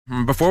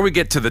Before we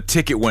get to the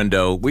ticket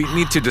window, we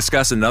need to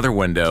discuss another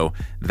window.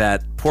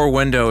 That poor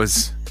window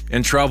is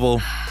in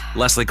trouble.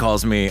 Leslie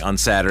calls me on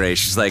Saturday.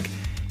 She's like,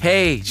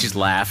 hey, she's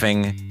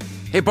laughing.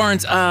 Hey,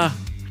 Barnes, I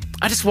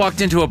just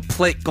walked into a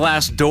plate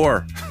glass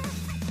door.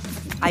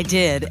 I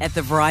did at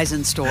the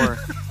Verizon store.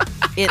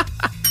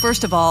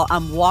 First of all,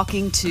 I'm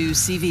walking to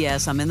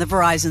CVS. I'm in the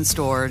Verizon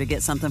store to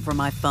get something for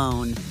my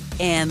phone.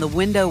 And the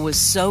window was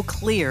so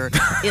clear,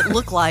 it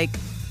looked like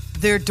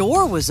their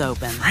door was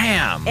open.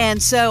 Fram.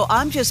 And so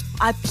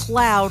I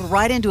plowed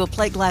right into a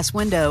plate glass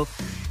window.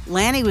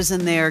 Lanny was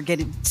in there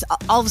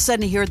all of a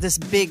sudden he heard this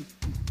big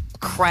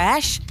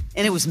crash,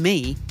 and it was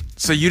me.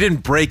 So you didn't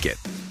break it?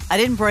 I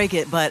didn't break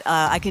it, but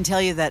I can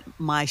tell you that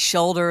my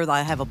shoulder,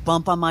 I have a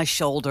bump on my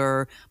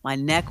shoulder. My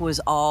neck was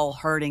all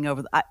hurting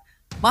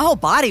my whole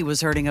body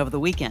was hurting over the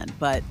weekend,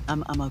 but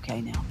I'm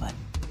okay now. But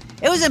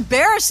it was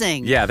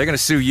embarrassing. Yeah, they're going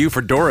to sue you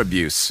for door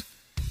abuse.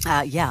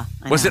 Yeah.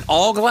 Was it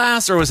all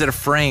glass or was it a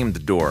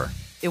framed door?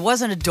 It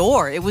wasn't a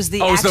door. It was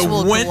the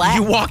actual glass.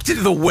 You walked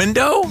into the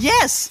window?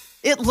 Yes.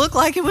 It looked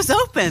like it was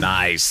open.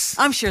 Nice.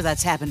 I'm sure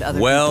that's happened to other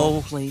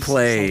people. Please. Well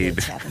played.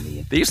 It's happened to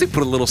you. They usually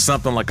put a little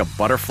something like a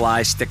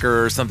butterfly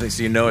sticker or something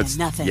so you know it's...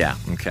 Nothing. Yeah,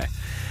 okay.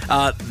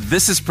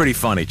 This is pretty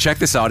funny. Check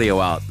this audio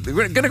out.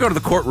 We're going to go to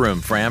the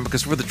courtroom, Fram,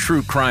 because we're the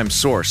true crime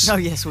source. Oh,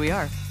 yes, we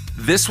are.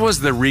 This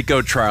was the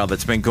RICO trial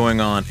that's been going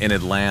on in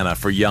Atlanta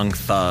for Young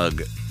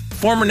Thug.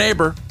 Former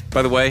neighbor,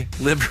 by the way,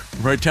 lived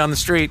right down the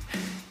street.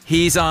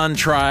 He's on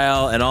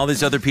trial, and all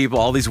these other people,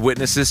 all these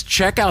witnesses.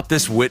 Check out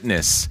this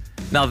witness.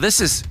 Now,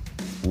 this is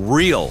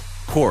real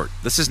court.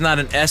 This is not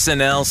an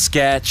SNL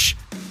sketch.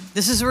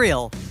 This is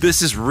real.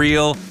 This is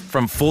real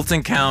from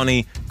Fulton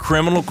County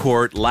Criminal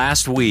Court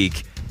last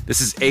week. This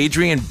is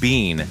Adrian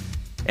Bean,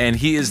 and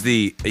he's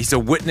a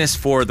witness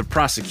for the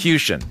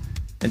prosecution.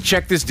 And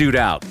check this dude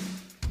out.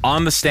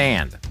 On the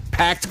stand.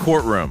 Packed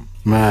courtroom.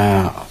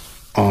 Man,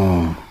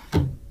 can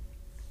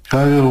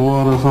I get a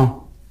water or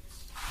something?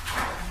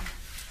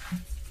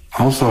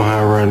 I'm so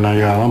high right now,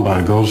 y'all. I'm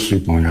about to go to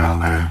sleep on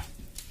y'all ass.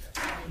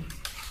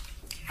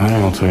 I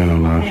ain't gonna tell you no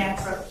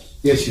lie.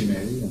 Yes, you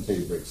may. You're gonna take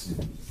a break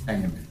soon.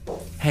 Hang in there.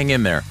 Hang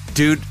in there.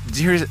 Dude,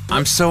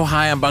 I'm so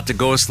high I'm about to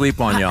go asleep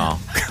on y'all.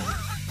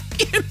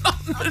 Get on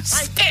the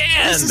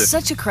stand. This is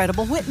such a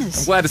credible witness.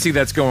 I'm glad to see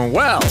that's going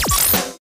well.